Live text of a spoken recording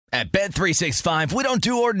At Bet365, we don't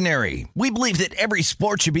do ordinary. We believe that every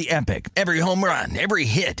sport should be epic. Every home run, every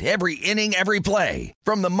hit, every inning, every play.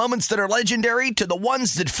 From the moments that are legendary to the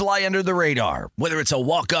ones that fly under the radar. Whether it's a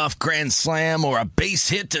walk-off grand slam or a base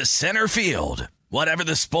hit to center field. Whatever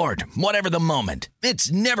the sport, whatever the moment.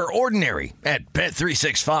 It's never ordinary at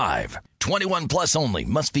Bet365. 21 plus only.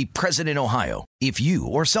 Must be present in Ohio. If you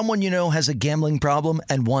or someone you know has a gambling problem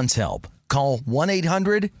and wants help, call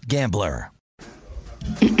 1-800-GAMBLER.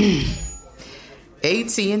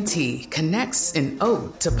 AT&T connects an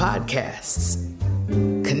ode to podcasts.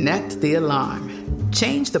 Connect the alarm.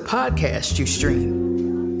 Change the podcast you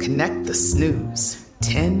stream. Connect the snooze.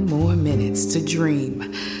 10 more minutes to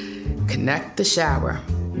dream. Connect the shower.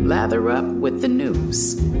 Lather up with the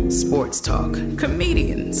news. Sports talk,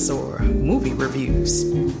 comedians, or movie reviews.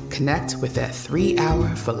 Connect with that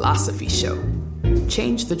 3-hour philosophy show.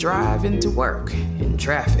 Change the drive into work in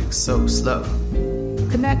traffic so slow.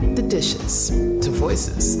 Connect the dishes to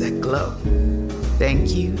voices that glow.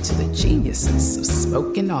 Thank you to the geniuses of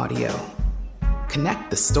spoken audio. Connect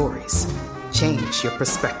the stories. Change your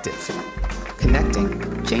perspective.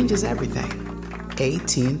 Connecting changes everything.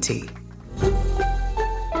 AT&T.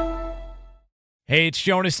 Hey, it's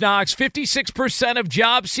Jonas Knox. 56% of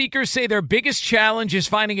job seekers say their biggest challenge is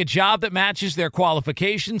finding a job that matches their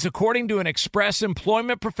qualifications, according to an Express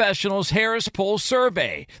Employment Professionals Harris Poll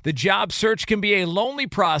survey. The job search can be a lonely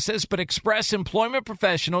process, but Express Employment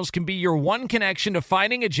Professionals can be your one connection to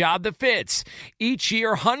finding a job that fits. Each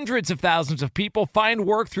year, hundreds of thousands of people find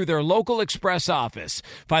work through their local Express office.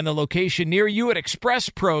 Find the location near you at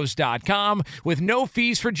expresspros.com. With no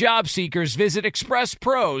fees for job seekers, visit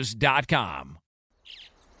expresspros.com.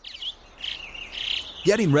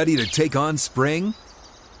 Getting ready to take on spring?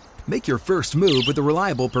 Make your first move with the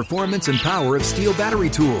reliable performance and power of Steel battery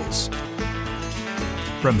tools.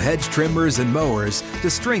 From hedge trimmers and mowers to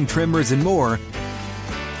string trimmers and more,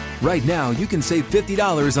 right now you can save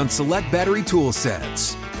 $50 on select battery tool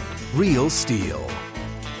sets. Real Steel.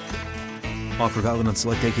 Offer valid on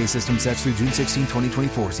select AK system sets through June 16,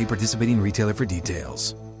 2024. See participating retailer for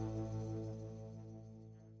details.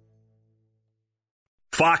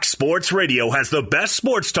 Fox Sports Radio has the best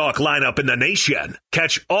sports talk lineup in the nation.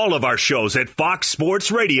 Catch all of our shows at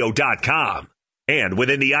foxsportsradio.com. And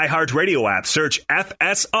within the iHeartRadio app, search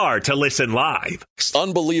FSR to listen live.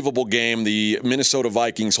 Unbelievable game. The Minnesota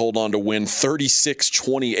Vikings hold on to win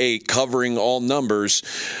 36-28, covering all numbers.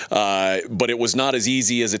 But it was not as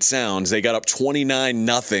easy as it sounds. They got up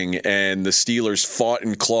 29-0, and the Steelers fought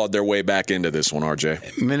and clawed their way back into this one,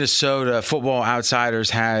 RJ. Minnesota Football Outsiders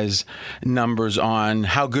has numbers on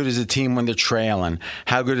how good is a team when they're trailing,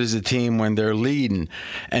 how good is a team when they're leading.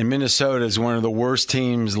 And Minnesota is one of the worst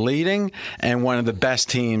teams leading and one of the best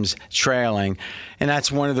teams trailing. And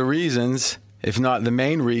that's one of the reasons, if not the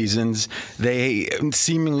main reasons, they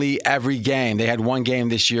seemingly every game, they had one game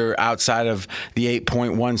this year outside of the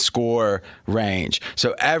 8.1 score range.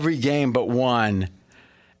 So every game but one,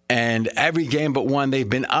 and every game but one, they've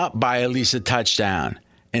been up by at least a touchdown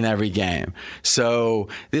in every game. So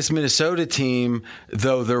this Minnesota team,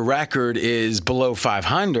 though their record is below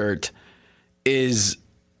 500, is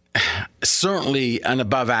certainly an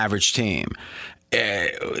above average team.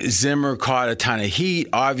 Zimmer caught a ton of heat,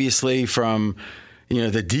 obviously, from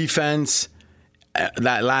the defense,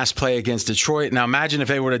 that last play against Detroit. Now imagine if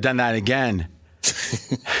they would have done that again.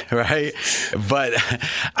 Right? But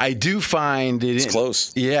I do find it's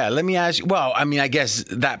close. Yeah, let me ask you. Well, I mean, I guess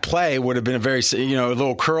that play would have been a very, a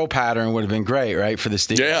little curl pattern would have been great, right, for the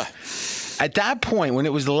Steelers. Yeah. At that point, when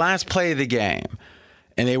it was the last play of the game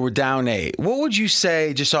and they were down 8, what would you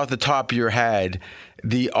say, just off the top of your head,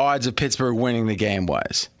 the odds of Pittsburgh winning the game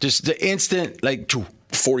was? Just the instant,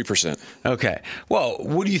 40%. Okay. Well,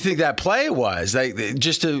 what do you think that play was?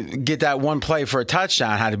 Just to get that one play for a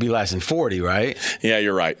touchdown had to be less than 40, right? Yeah,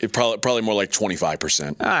 you're right. It probably more like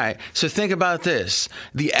 25%. All right. So think about this.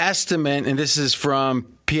 The estimate, and this is from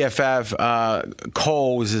PFF,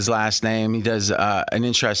 Cole is his last name. He does an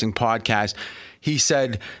interesting podcast. He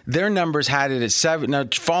said their numbers had it at 7. Now,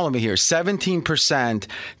 follow me here. 17%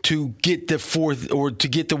 to get the fourth or to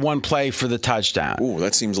get the one play for the touchdown. Ooh,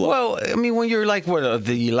 that seems low. Well, I mean, when you're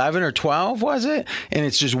the 11 or 12, was it? And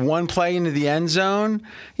it's just one play into the end zone,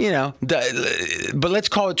 but let's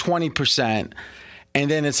call it 20%. And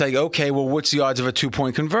then it's like, okay, well, what's the odds of a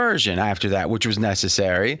 2-point conversion after that, which was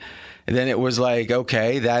necessary? And then it was like,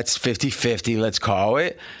 okay, that's 50-50, let's call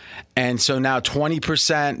it. And so now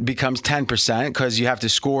 20% becomes 10% because you have to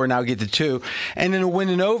score and now get the 2. And then a win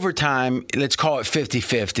in overtime, let's call it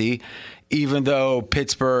 50-50, even though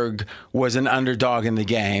Pittsburgh was an underdog in the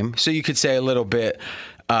game. So you could say a little bit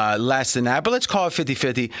less than that, but let's call it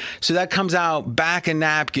 50-50. So that comes out back a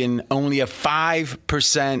napkin, only a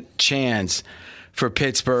 5% chance for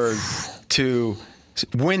Pittsburgh to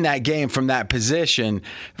win that game from that position.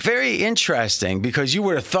 Very interesting, because you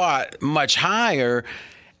would have thought much higher.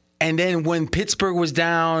 And then when Pittsburgh was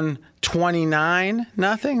down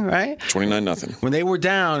 29-0, right? 29-0. When they were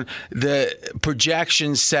down, the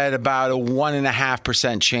projections said about a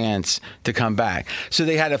 1.5% chance to come back. So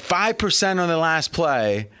they had a 5% on the last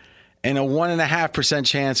play and a 1.5%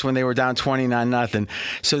 chance when they were down 29-0.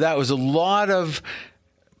 So that was a lot of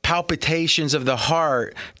palpitations of the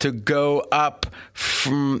heart to go up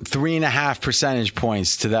from 3.5 percentage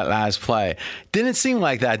points to that last play. Didn't seem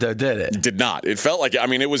like that, though, did it? Did not. It felt like, I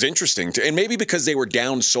mean, it was interesting. And maybe because they were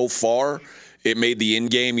down so far, it made the end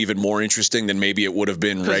game even more interesting than maybe it would have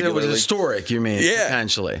been regularly. It was historic, you mean,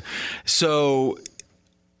 potentially. So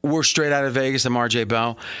we're straight out of Vegas. I'm RJ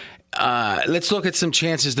Bell. Let's look at some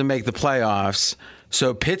chances to make the playoffs.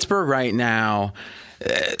 So Pittsburgh right now,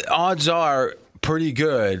 odds are pretty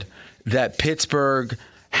good that Pittsburgh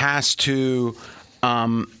has to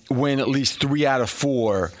win at least 3 out of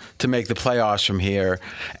 4 to make the playoffs from here.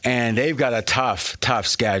 And they've got a tough by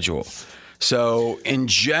So in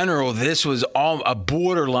general, this was all a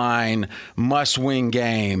borderline must-win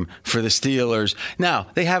game for the Steelers. Now,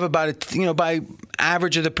 they have about by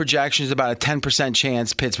average of the projections, about a 10%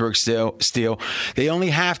 chance Pittsburgh steal. They only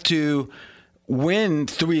have to win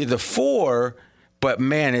 3 of the 4. But,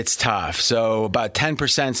 man, it's tough. So about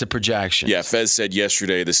 10% is the projection. Yeah, Fez said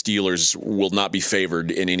yesterday the Steelers will not be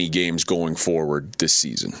favored in any games going forward this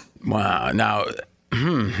season. Wow. Now,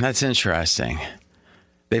 that's interesting.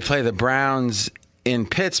 They play the Browns in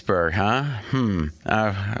Pittsburgh, huh?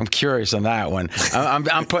 I'm curious on that one.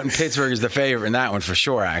 I'm putting Pittsburgh as the favorite in that one for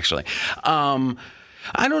sure, actually. I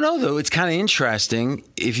don't know, though. It's kind of interesting.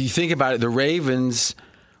 If you think about it, the Ravens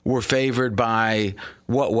were favored by,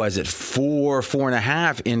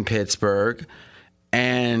 4.5 in Pittsburgh,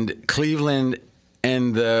 and Cleveland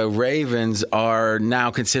and the Ravens are now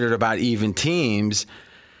considered about even teams.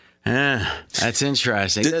 That's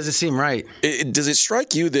interesting. It doesn't seem right. Does it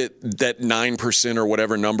strike you that 9% or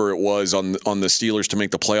whatever number it was on the Steelers to make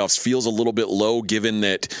the playoffs feels a little bit low, given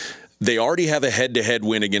that they already have a head-to-head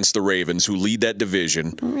win against the Ravens, who lead that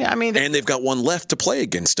division. Yeah, I mean, and they've got one left to play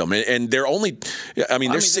against them, and they're only. They're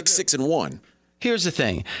 6-6-1. Here's the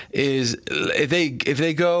thing: is if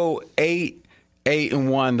they go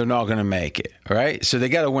 8-1, they're not going to make it. Right? So they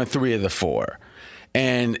got to win 3 of the 4.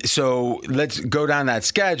 And so let's go down that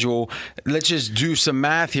schedule. Let's just do some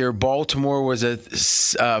math here. Baltimore was a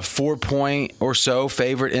 4-point or so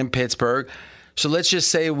favorite in Pittsburgh. So let's just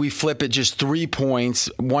say we flip it just 3 points,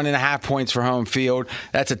 1.5 points for home field.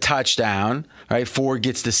 That's a touchdown, right? 4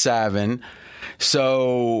 gets to 7.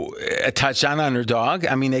 So a touchdown underdog.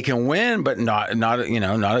 I mean, they can win, but not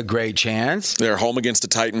a great chance. They're home against the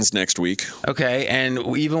Titans next week. Okay, and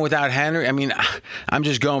even without Henry, I mean, I'm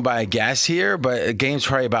just going by a guess here, but a game's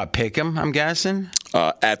probably about pick'em, I'm guessing.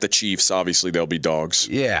 At the Chiefs, obviously they'll be dogs.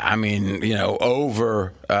 Yeah, I mean,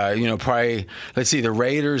 over, probably. Let's see, the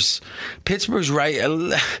Raiders. Pittsburgh's right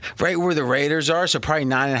where the Raiders are, so probably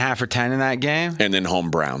 9.5 or 10 in that game. And then home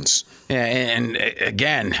Browns. Yeah, and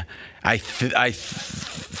again, I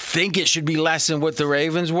think it should be less than what the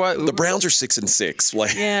Ravens were. The Browns are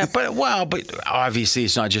 6-6. Yeah, but obviously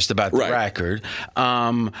it's not just about the record.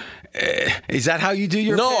 Is that how you do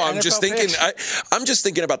your? No, I'm NFL just thinking. picks? I'm just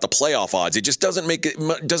thinking about the playoff odds. It just doesn't make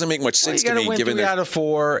much sense to me. You got to win given 3 out of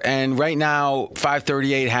 4, and right now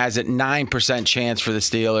 538 has it 9% chance for the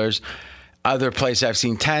Steelers. Other places I've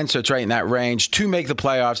seen 10, so it's right in that range to make the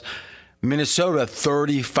playoffs. Minnesota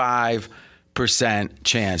 35%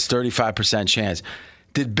 chance. 35% chance.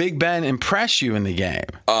 Did Big Ben impress you in the game?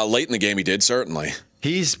 Late in the game, he did, certainly.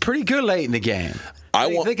 He's pretty good late in the game.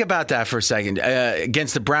 Think about that for a second.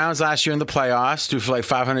 Against the Browns last year in the playoffs, threw for like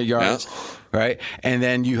 500 yards, right? And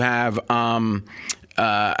then you have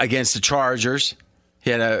against the Chargers, he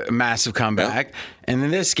had a massive comeback. Yeah. And in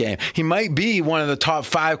this game, he might be one of the top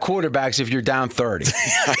 5 quarterbacks if you're down 30.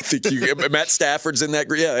 I think Matt Stafford's in that.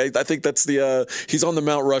 Yeah, I think that's he's on the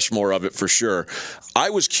Mount Rushmore of it for sure. I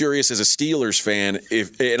was curious as a Steelers fan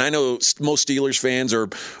and I know most Steelers fans are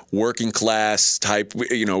working class type,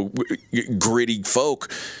 gritty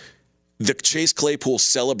folk. The Chase Claypool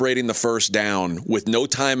celebrating the first down with no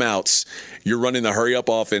timeouts. You're running the hurry up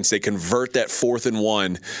offense. They convert that 4th and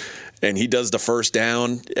 1. And he does the first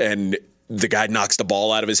down, and the guy knocks the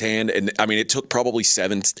ball out of his hand. And, I mean, it took probably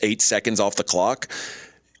 7-8 seconds off the clock.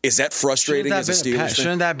 Is that frustrating as a Steelers fan?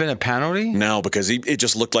 Shouldn't that have been a penalty? No, because it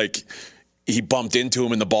just looked like he bumped into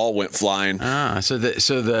him and the ball went flying. So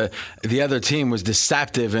the other team was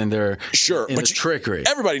deceptive in their trickery.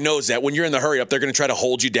 Everybody knows that when you're in the hurry up, they're going to try to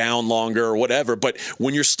hold you down longer or whatever. But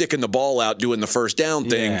when you're sticking the ball out doing the first down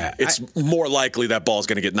thing, it's more likely that ball's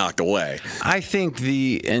going to get knocked away. I think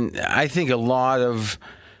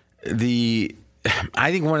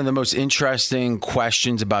one of the most interesting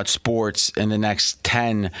questions about sports in the next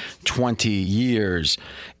 10, 20 years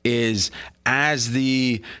is as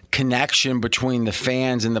the connection between the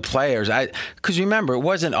fans and the players. Because remember, it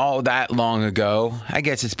wasn't all that long ago. I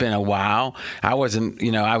guess it's been a while. I wasn't,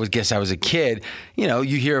 I was a kid. You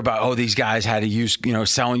hear about, these guys had to use,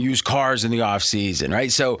 selling used cars in the off season,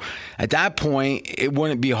 right? So at that point, it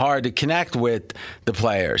wouldn't be hard to connect with the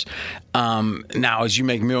players. Now, as you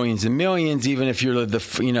make millions and millions, even if you're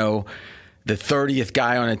the 30th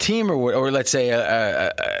guy on a team, or let's say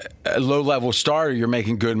a low-level starter, you're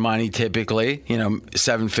making good money typically,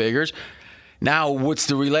 7 figures. Now, what's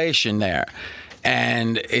the relation there?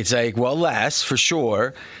 And it's like, less for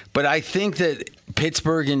sure. But I think that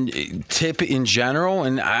Pittsburgh and Tip in general,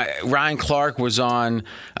 and Ryan Clark was on,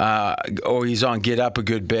 he's on Get Up a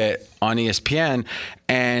good bit on ESPN,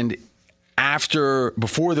 and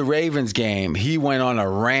before the Ravens game, he went on a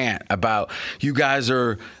rant about you guys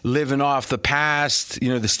are living off the past, the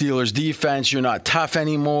Steelers defense, you're not tough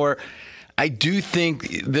anymore. I do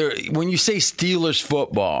think when you say Steelers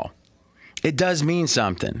football, it does mean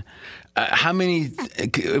something.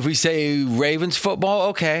 If we say Ravens football,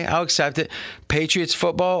 okay, I'll accept it. Patriots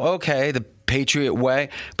football, okay, the Patriot way.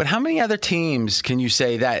 But how many other teams can you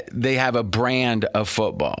say that they have a brand of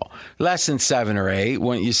football? Less than 7 or 8,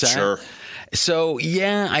 wouldn't you say? Sure. So,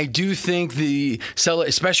 I do think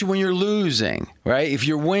especially when you're losing, right? If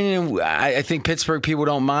you're winning, I think Pittsburgh people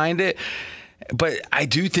don't mind it. But I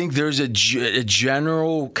do think there's a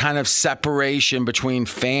general kind of separation between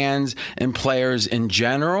fans and players in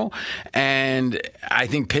general. And I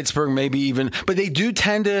think Pittsburgh maybe even, but they do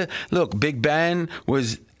tend to, look, Big Ben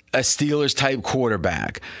was a Steelers-type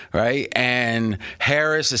quarterback, right? And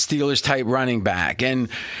Harris, a Steelers-type running back. And,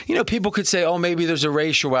 people could say, maybe there's a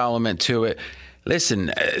racial element to it. Listen,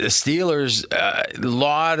 the Steelers, a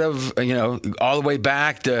lot of, all the way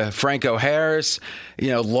back to Franco Harris,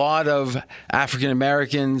 a lot of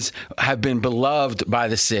African-Americans have been beloved by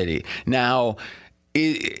the city. Now,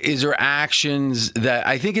 is there actions that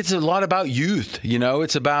I think it's a lot about youth?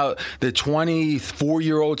 It's about the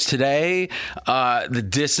 24-year-olds today. The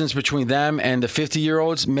distance between them and the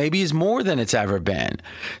 50-year-olds maybe is more than it's ever been.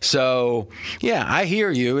 So, I hear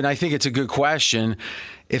you, and I think it's a good question.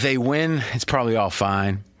 If they win, it's probably all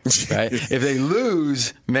fine. Right? If they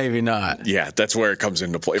lose, maybe not. Yeah, that's where it comes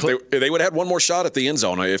into play. If they would have had one more shot at the end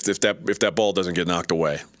zone if that ball doesn't get knocked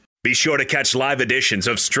away. Be sure to catch live editions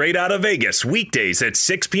of Straight Outta Vegas weekdays at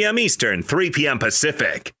 6 p.m. Eastern, 3 p.m.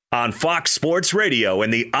 Pacific on Fox Sports Radio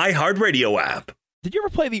and the iHeartRadio app. Did you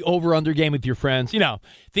ever play the over-under game with your friends?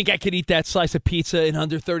 Think I could eat that slice of pizza in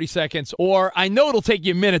under 30 seconds? Or I know it'll take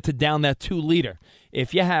you a minute to down that 2-liter.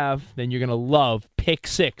 If you have, then you're going to love Pick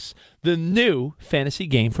 6, the new fantasy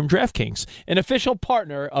game from DraftKings, an official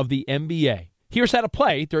partner of the NBA. Here's how to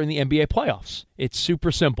play during the NBA playoffs. It's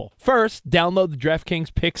super simple. First, download the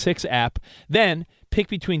DraftKings Pick 6 app. Then, pick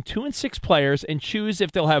between 2 and 6 players and choose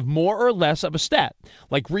if they'll have more or less of a stat,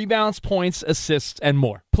 like rebounds, points, assists, and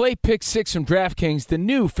more. Play Pick 6 from DraftKings, the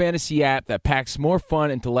new fantasy app that packs more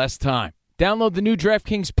fun into less time. Download the new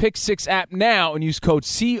DraftKings Pick 6 app now and use code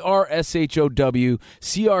CRSHOW,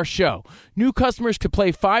 CRSHOW. New customers could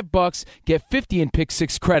play $5, get 50 in Pick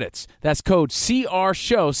 6 credits. That's code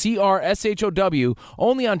CRSHOW, CRSHOW,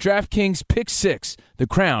 only on DraftKings Pick 6. The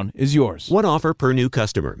crown is yours. One offer per new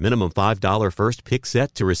customer. Minimum $5 first pick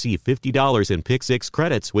set to receive $50 in Pick 6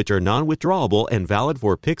 credits, which are non-withdrawable and valid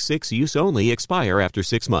for Pick 6 use only. Expire after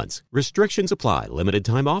 6 months. Restrictions apply. Limited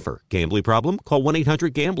time offer. Gambling problem? Call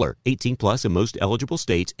 1-800-GAMBLER. 18 plus in most eligible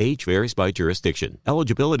states. Age varies by jurisdiction.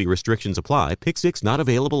 Eligibility restrictions apply. Pick 6 not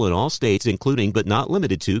available in all states, including but not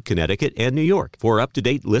limited to Connecticut and New York. For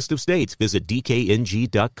up-to-date list of states, visit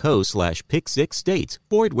dkng.co/pick6states.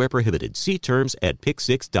 Void where prohibited. See terms at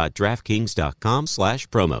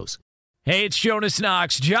pick6.draftkings.com/promos. Hey, it's Jonas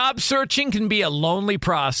Knox. Job searching can be a lonely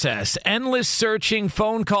process. Endless searching,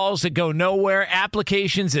 phone calls that go nowhere,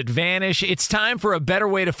 applications that vanish. It's time for a better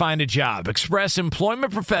way to find a job. Express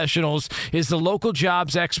Employment Professionals is the local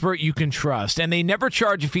jobs expert you can trust, and they never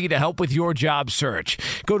charge a fee to help with your job search.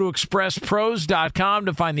 Go to expresspros.com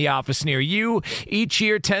to find the office near you. Each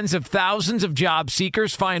year, tens of thousands of job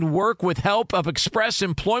seekers find work with help of Express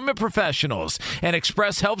Employment Professionals, and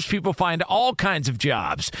Express helps people find all kinds of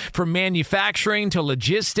jobs, from manufacturing to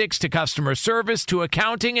logistics to customer service to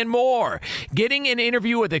accounting and more. Getting an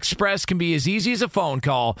interview with Express can be as easy as a phone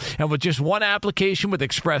call. And with just one application with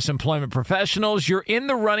Express Employment Professionals, you're in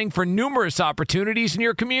the running for numerous opportunities in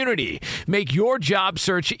your community. Make your job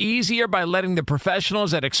search easier by letting the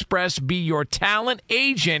professionals at Express be your talent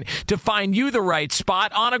agent to find you the right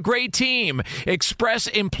spot on a great team. Express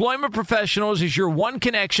Employment Professionals is your one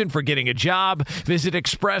connection for getting a job. Visit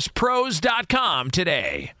expresspros.com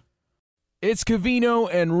today. It's Covino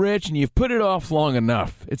and Rich, and you've put it off long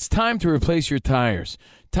enough. It's time to replace your tires.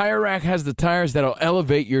 Tire Rack has the tires that'll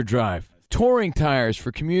elevate your drive. Touring tires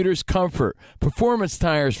for commuters' comfort. Performance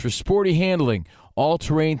tires for sporty handling.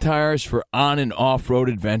 All-terrain tires for on- and off-road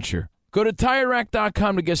adventure. Go to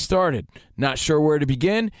TireRack.com to get started. Not sure where to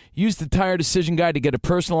begin? Use the Tire Decision Guide to get a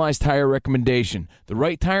personalized tire recommendation. The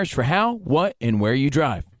right tires for how, what, and where you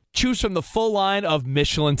drive. Choose from the full line of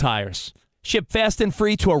Michelin tires. Ship fast and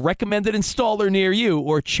free to a recommended installer near you,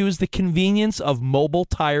 or choose the convenience of mobile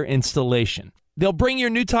tire installation. They'll bring your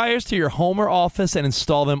new tires to your home or office and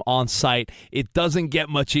install them on site. It doesn't get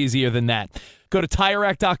much easier than that. Go to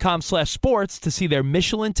TireRack.com/sports to see their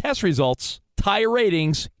Michelin test results, tire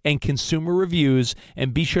ratings, and consumer reviews,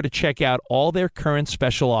 and be sure to check out all their current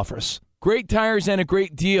special offers. Great tires and a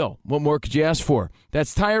great deal. What more could you ask for?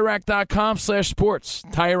 That's TireRack.com/sports.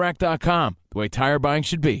 TireRack.com, the way tire buying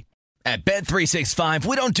should be. At Bet365,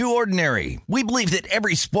 we don't do ordinary. We believe that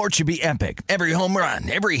every sport should be epic. Every home run,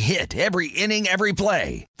 every hit, every inning, every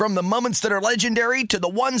play. From the moments that are legendary to the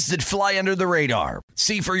ones that fly under the radar.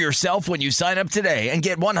 See for yourself when you sign up today and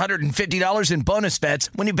get $150 in bonus bets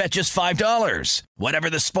when you bet just $5. Whatever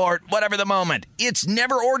the sport, whatever the moment, it's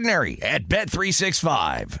never ordinary at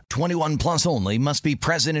Bet365. 21 plus only. Must be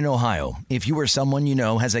present in Ohio. If you or someone you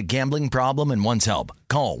know has a gambling problem and wants help,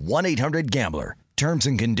 call 1-800-GAMBLER. Terms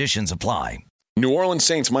and conditions apply. New Orleans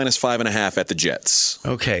Saints -5.5 at the Jets.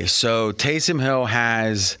 Okay, so Taysom Hill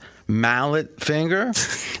has mallet finger.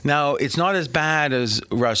 Now, it's not as bad as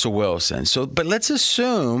Russell Wilson. But let's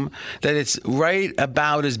assume that it's right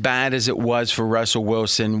about as bad as it was for Russell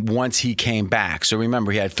Wilson once he came back. So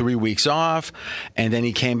remember, he had 3 weeks off, and then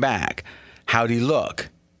he came back. How'd he look?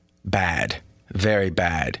 Bad. Very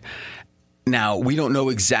bad. Now, we don't know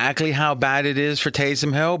exactly how bad it is for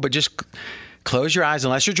Taysom Hill, but just close your eyes,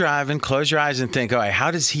 unless you're driving, close your eyes and think, all right,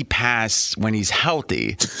 how does he pass when he's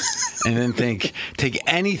healthy? And then think, take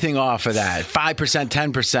anything off of that, 5%,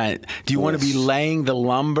 10%. Do you want to be laying the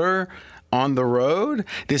lumber on the road?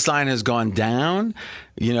 This line has gone down,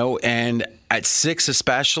 and at 6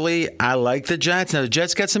 especially, I like the Jets. Now, the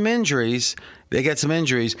Jets get some injuries. They get some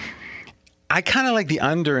injuries. I kind of like the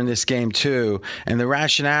under in this game, too. And the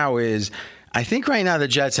rationale is, I think right now the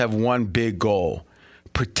Jets have one big goal: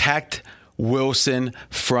 protect Wilson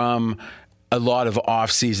from a lot of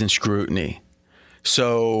off-season scrutiny.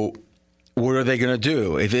 So what are they going to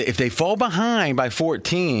do? If they fall behind by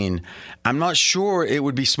 14, I'm not sure it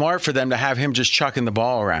would be smart for them to have him just chucking the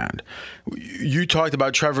ball around. You talked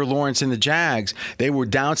about Trevor Lawrence and the Jags. They were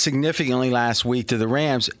down significantly last week to the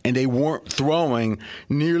Rams, and they weren't throwing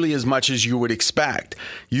nearly as much as you would expect.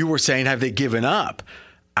 You were saying, have they given up?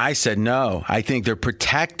 I said no. I think they're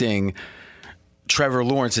protecting Trevor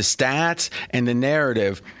Lawrence's stats and the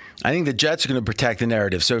narrative. I think the Jets are going to protect the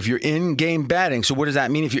narrative. So if you're in-game betting, so what does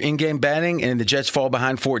that mean? If you're in-game betting and the Jets fall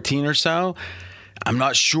behind 14 or so, I'm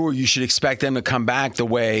not sure you should expect them to come back the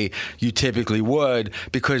way you typically would,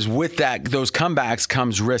 because with those comebacks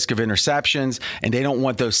comes risk of interceptions, and they don't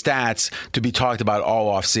want those stats to be talked about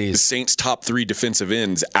all offseason. The Saints' top 3 defensive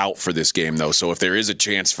ends out for this game, though. So if there is a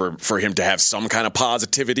chance for him to have some kind of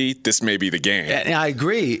positivity, this may be the game. And I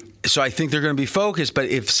agree. So I think they're going to be focused, but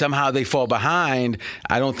if somehow they fall behind,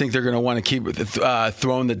 I don't think they're going to want to keep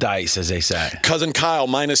throwing the dice, as they say. Cousin Kyle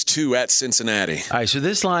 -2 at Cincinnati. All right, so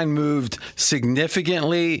this line moved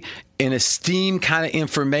significantly in a steam kind of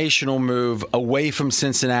informational move away from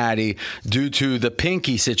Cincinnati due to the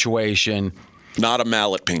pinky situation. Not a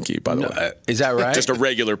mallet pinky, by the way. Is that right? Just a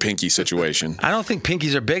regular pinky situation. I don't think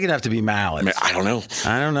pinkies are big enough to be mallets. I don't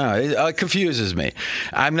know. It confuses me.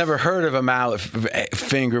 I've never heard of a mallet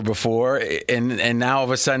finger before, and now all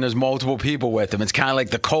of a sudden there's multiple people with them. It's kind of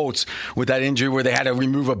like the Colts with that injury where they had to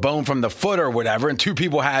remove a bone from the foot or whatever, and 2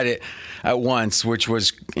 people had it at once, which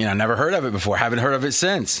was, never heard of it before. Haven't heard of it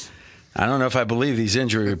since. I don't know if I believe these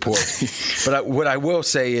injury reports. But what I will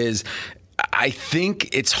say is I think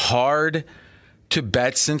it's hard to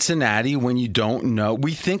bet Cincinnati when you don't know.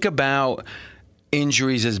 We think about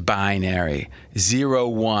injuries as binary,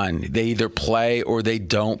 0-1. They either play or they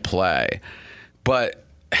don't play. But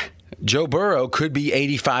Joe Burrow could be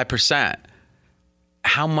 85%.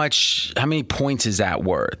 How many points is that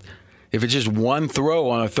worth? If it's just one throw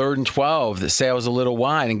on a 3rd and 12 that sails a little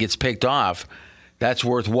wide and gets picked off, that's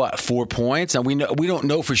worth what, 4 points? And we don't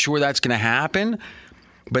know for sure that's going to happen.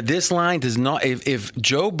 But this line does not. If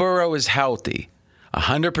Joe Burrow is healthy,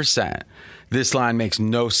 100%, this line makes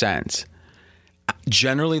no sense.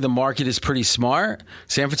 Generally, the market is pretty smart.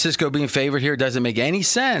 San Francisco being favored here doesn't make any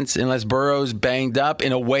sense unless Burrow's banged up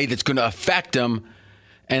in a way that's going to affect him.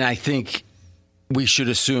 And I think we should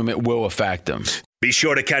assume it will affect him. Be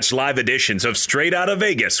sure to catch live editions of Straight Outta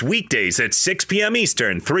Vegas weekdays at 6 p.m.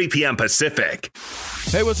 Eastern, 3 p.m. Pacific.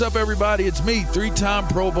 Hey, what's up, everybody? It's me, 3-time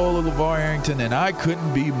Pro Bowler LeVar Arrington, and I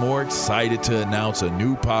couldn't be more excited to announce a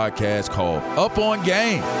new podcast called Up On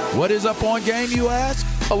Game. What is Up On Game, you ask?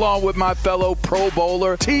 Along with my fellow Pro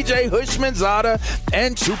Bowler, TJ Houshmandzadeh,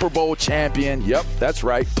 and Super Bowl champion, yep, that's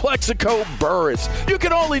right, Plexico Burress. You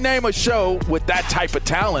can only name a show with that type of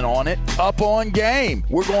talent on it. Up On Game.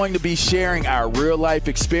 We're going to be sharing our real-life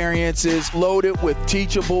experiences loaded with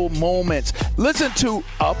teachable moments. Listen to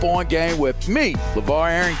Up On Game with me,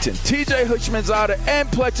 LeVar Arrington, TJ Houshmandzadeh, and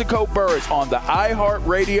Plexico Burress on the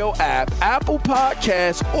iHeartRadio app, Apple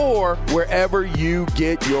Podcasts, or wherever you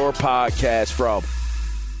get your podcasts from.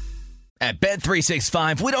 At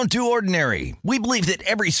Bet365, we don't do ordinary. We believe that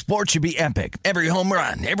every sport should be epic. Every home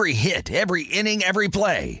run, every hit, every inning, every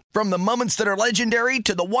play. From the moments that are legendary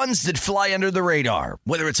to the ones that fly under the radar.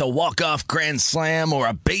 Whether it's a walk-off grand slam or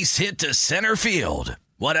a base hit to center field.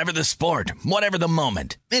 Whatever the sport, whatever the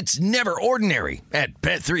moment. It's never ordinary at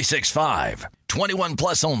Bet365. 21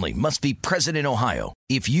 plus only. Must be present in Ohio.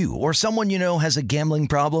 If you or someone you know has a gambling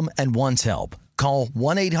problem and wants help, call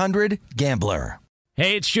 1-800-GAMBLER.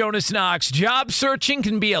 Hey, it's Jonas Knox. Job searching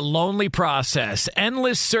can be a lonely process.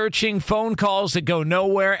 Endless searching, phone calls that go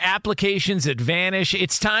nowhere, applications that vanish.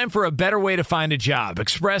 It's time for a better way to find a job.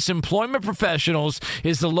 Express Employment Professionals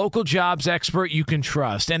is the local jobs expert you can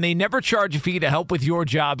trust, and they never charge a fee to help with your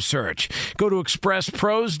job search. Go to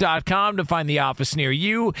expresspros.com to find the office near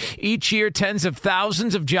you. Each year, tens of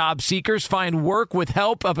thousands of job seekers find work with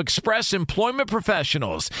help of Express Employment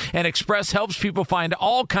Professionals, and Express helps people find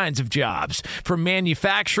all kinds of jobs, from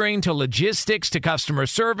manufacturing to logistics to customer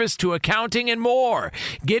service to accounting and more.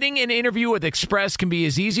 Getting an interview with Express can be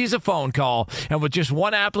as easy as a phone call, and with just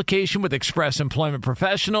one application with Express Employment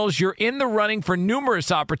Professionals, you're in the running for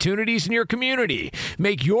numerous opportunities in your community.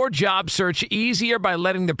 Make your job search easier by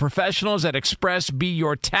letting the professionals at Express be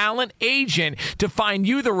your talent agent to find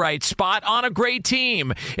you the right spot on a great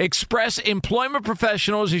team. Express Employment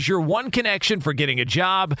Professionals is your one connection for getting a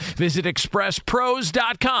job. Visit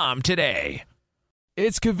expresspros.com today.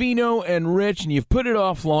 It's Covino and Rich, and you've put it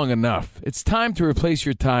off long enough. It's time to replace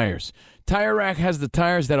your tires. Tire Rack has the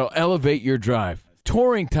tires that'll elevate your drive.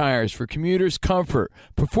 Touring tires for commuters' comfort,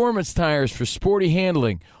 performance tires for sporty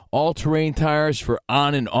handling, all-terrain tires for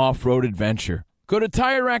on- and off-road adventure. Go to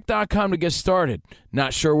TireRack.com to get started.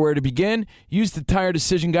 Not sure where to begin? Use the Tire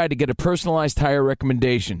Decision Guide to get a personalized tire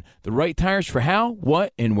recommendation. The right tires for how,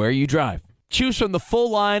 what, and where you drive. Choose from the full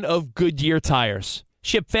line of Goodyear tires.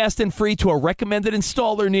 Ship fast and free to a recommended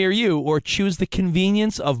installer near you, or choose the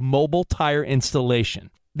convenience of mobile tire installation.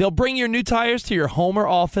 They'll bring your new tires to your home or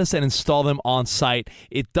office and install them on site.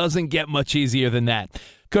 It doesn't get much easier than that.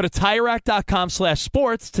 Go to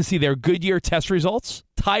TireRack.com/sports to see their Goodyear test results,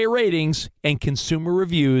 tire ratings, and consumer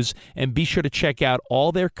reviews, and be sure to check out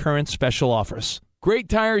all their current special offers. Great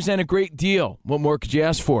tires and a great deal. What more could you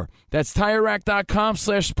ask for? That's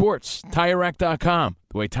TireRack.com/sports. TireRack.com,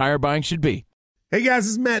 the way tire buying should be. Hey guys,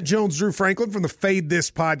 this is Matt Jones, Drew Franklin from the Fade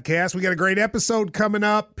This podcast. We got a great episode coming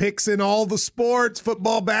up, picks in all the sports,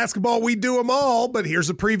 football, basketball, we do them all, but here's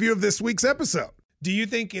a preview of this week's episode. Do you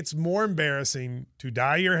think it's more embarrassing to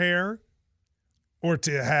dye your hair or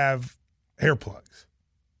to have hair plugs?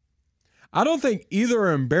 I don't think either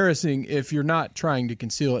are embarrassing if you're not trying to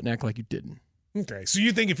conceal it and act like you didn't. Okay, so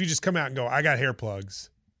you think if you just come out and go, I got hair plugs.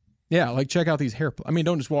 Yeah, like check out these hair plugs. I mean,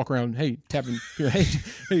 don't just walk around, hey, tapping,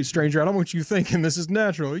 hey, stranger, I don't want you thinking this is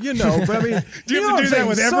natural. You know, but I mean, do you have to do that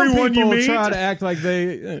with everyone you meet? Try to act like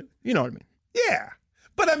they, you know what I mean? Yeah.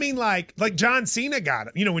 But I mean, like John Cena got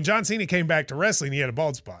it. You know, when John Cena came back to wrestling, he had a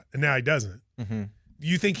bald spot, and now he doesn't. Mm-hmm.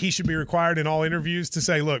 You think he should be required in all interviews to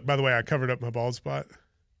say, look, by the way, I covered up my bald spot?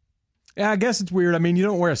 Yeah, I guess it's weird. I mean, you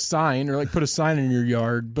don't wear a sign or like put a sign in your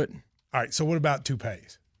yard, but. All right, so what about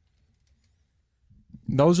toupees?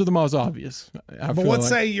 Those are the most obvious. But let's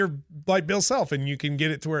say you're like Bill Self and you can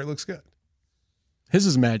get it to where it looks good. His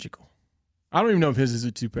is magical. I don't even know if his is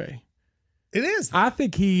a toupee. It is. I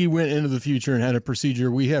think he went into the future and had a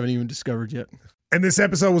procedure we haven't even discovered yet. And this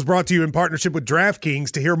episode was brought to you in partnership with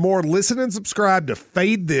DraftKings. To hear more, listen and subscribe to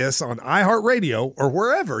Fade This on iHeartRadio or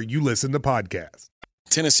wherever you listen to podcasts.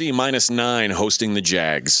 Tennessee -9 hosting the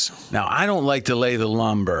Jags. Now, I don't like to lay the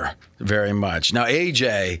lumber very much. Now,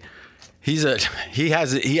 AJ,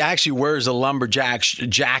 he actually wears a lumberjack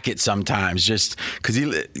jacket sometimes, just because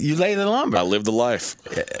you lay the lumber. I live the life,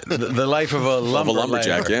 the life of a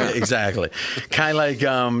lumberjack. Yeah, exactly. Kind of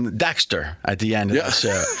like Dexter at the end of the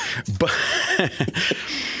show.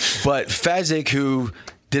 But Fezzik, who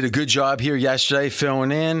did a good job here yesterday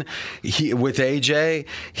filling in with AJ.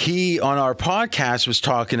 He, on our podcast, was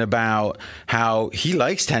talking about how he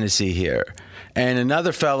likes Tennessee here. And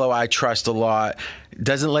another fellow I trust a lot,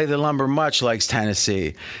 doesn't lay the lumber much, likes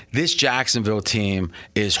Tennessee. This Jacksonville team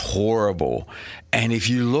is horrible. And if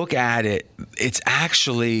you look at it, it's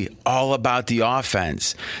actually all about the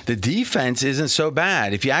offense. The defense isn't so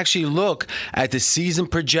bad. If you actually look at the season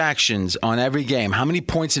projections on every game, how many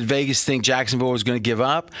points did Vegas think Jacksonville was going to give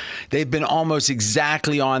up? They've been almost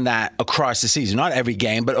exactly on that across the season. Not every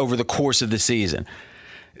game, but over the course of the season.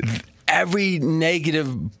 Every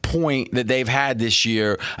negative point that they've had this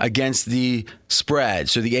year against the spread,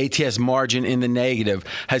 so the ATS margin in the negative,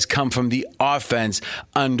 has come from the offense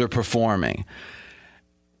underperforming.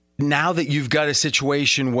 Now that you've got a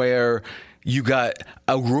situation where you got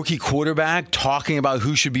a rookie quarterback talking about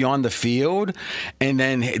who should be on the field, and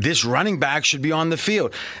then this running back should be on the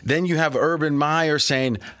field. Then you have Urban Meyer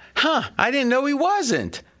saying, I didn't know he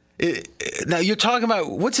wasn't. Now you're talking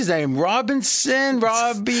about, what's his name? Robinson,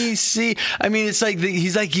 Robbie C. I mean, it's like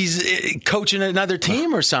he's coaching another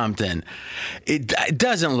team or something. It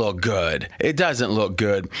doesn't look good. It doesn't look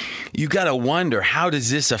good. You got to wonder, how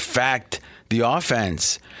does this affect the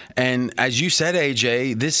offense? And as you said,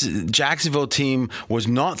 AJ, this Jacksonville team was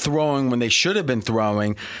not throwing when they should have been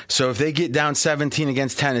throwing. So if they get down 17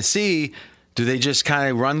 against Tennessee, do they just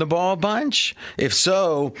kind of run the ball a bunch? If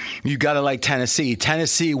so, you got to like Tennessee.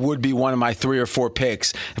 Tennessee would be one of my 3 or 4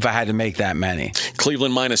 picks if I had to make that many.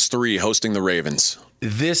 Cleveland -3 hosting the Ravens.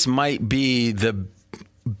 This might be the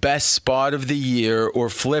best spot of the year, or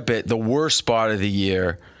flip it, the worst spot of the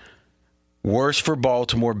year. Worst for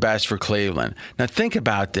Baltimore, best for Cleveland. Now think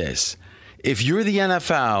about this. If you're the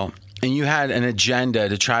NFL and you had an agenda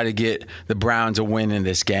to try to get the Browns a win in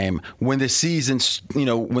this game, when the season,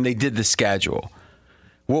 when they did the schedule,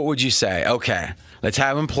 what would you say? Okay, let's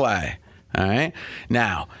have them play. All right.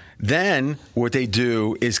 Now, then what they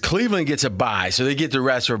do is Cleveland gets a bye, so they get the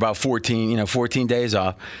rest for about 14 days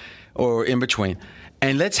off or in between.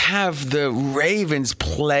 And let's have the Ravens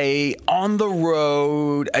play on the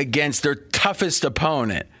road against their toughest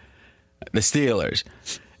opponent, the Steelers,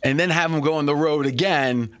 and then have them go on the road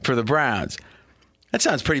again for the Browns. That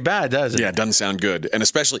sounds pretty bad, doesn't it? Yeah, it doesn't sound good. And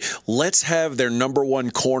especially, let's have their number one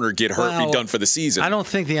corner get hurt and be done for the season. I don't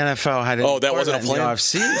think the NFL had any that wasn't a plan? in the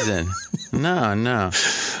offseason. No.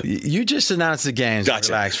 You just announced the games.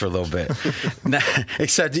 Gotcha. Relax for a little bit.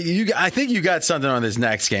 Except, I think you got something on this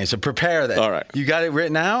next game, so prepare that. All right. You got it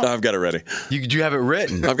written out? I've got it ready. Do you have it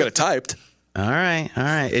written? I've got it typed. All right.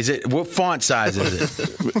 What font size is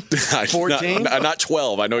it? 14? Not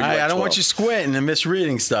 12. I know you like 12. I don't want you squinting and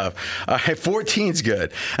misreading stuff. All right, 14's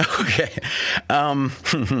good. Okay.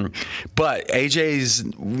 But AJ's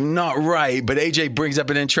not right, but AJ brings up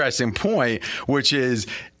an interesting point, which is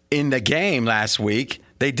in the game last week,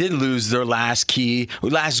 they did lose their last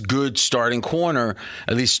good starting corner,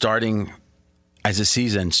 at least starting as the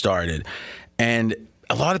season started. And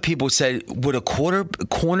a lot of people said, would a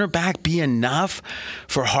cornerback be enough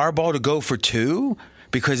for Harbaugh to go for 2?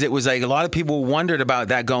 Because it was like a lot of people wondered about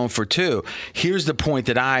that going for 2. Here's the point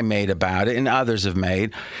that I made about it, and others have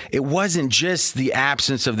made. It wasn't just the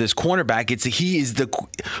absence of this cornerback. He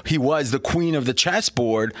was the queen of the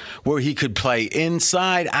chessboard, where he could play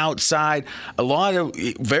inside, outside,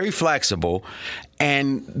 very flexible,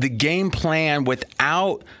 and the game plan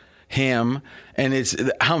without him. And it's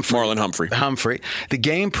Marlon Humphrey. The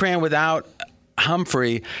game plan without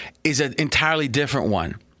Humphrey is an entirely different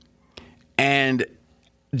one. And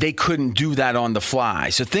they couldn't do that on the fly.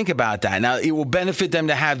 So think about that. Now, it will benefit them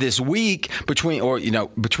to have this week between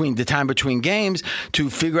the time between games to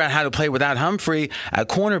figure out how to play without Humphrey at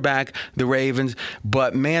cornerback, the Ravens.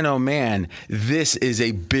 But man, oh man, this is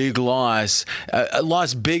a big loss, a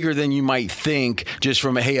loss bigger than you might think just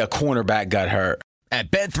from a cornerback got hurt. At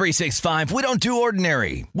Bet365, we don't do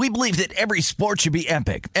ordinary. We believe that every sport should be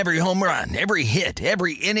epic. Every home run, every hit,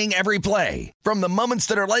 every inning, every play. From the moments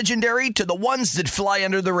that are legendary to the ones that fly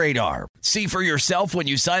under the radar. See for yourself when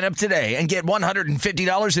you sign up today and get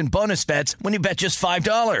 $150 in bonus bets when you bet just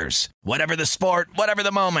 $5. Whatever the sport, whatever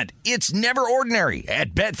the moment, it's never ordinary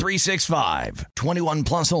at Bet365. 21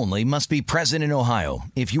 plus only. Must be present in Ohio.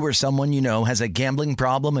 If you or someone you know has a gambling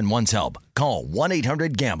problem and wants help, call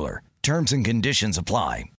 1-800-GAMBLER. Terms and conditions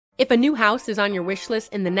apply. If a new house is on your wish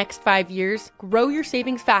list in the next 5 years, grow your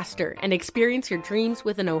savings faster and experience your dreams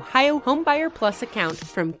with an Ohio Homebuyer Plus account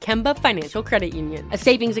from Kemba Financial Credit Union. A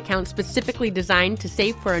savings account specifically designed to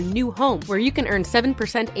save for a new home, where you can earn 7%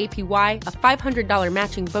 APY, a $500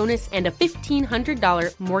 matching bonus, and a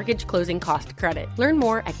 $1,500 mortgage closing cost credit. Learn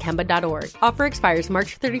more at Kemba.org. Offer expires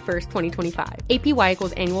March 31st, 2025. APY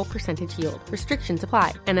equals annual percentage yield. Restrictions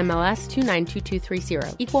apply. NMLS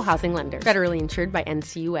 292230. Equal housing lender. Federally insured by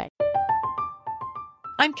NCUA.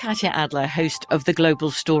 I'm Katya Adler, host of The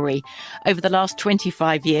Global Story. Over the last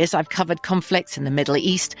 25 years, I've covered conflicts in the Middle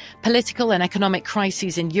East, political and economic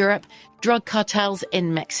crises in Europe, drug cartels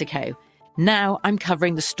in Mexico. Now I'm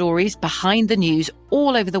covering the stories behind the news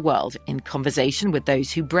all over the world in conversation with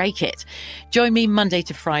those who break it. Join me Monday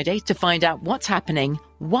to Friday to find out what's happening,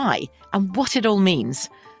 why, and what it all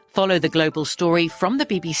means. Follow The Global Story from the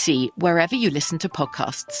BBC wherever you listen to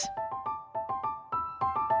podcasts.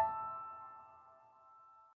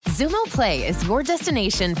 Xumo Play is your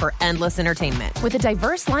destination for endless entertainment. With a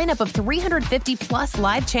diverse lineup of 350 plus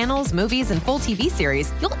live channels, movies, and full TV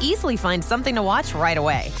series, you'll easily find something to watch right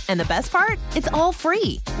away. And the best part? It's all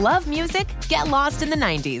free. Love music? Get lost in the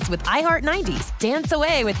 90s with iHeart 90s. Dance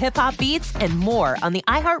away with hip-hop beats and more on the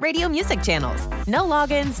iHeartRadio music channels. No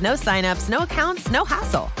logins, no signups, no accounts, no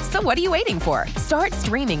hassle. So what are you waiting for? Start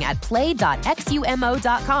streaming at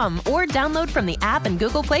play.xumo.com or download from the app and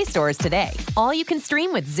Google Play stores today. All you can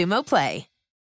stream with Xumo Play.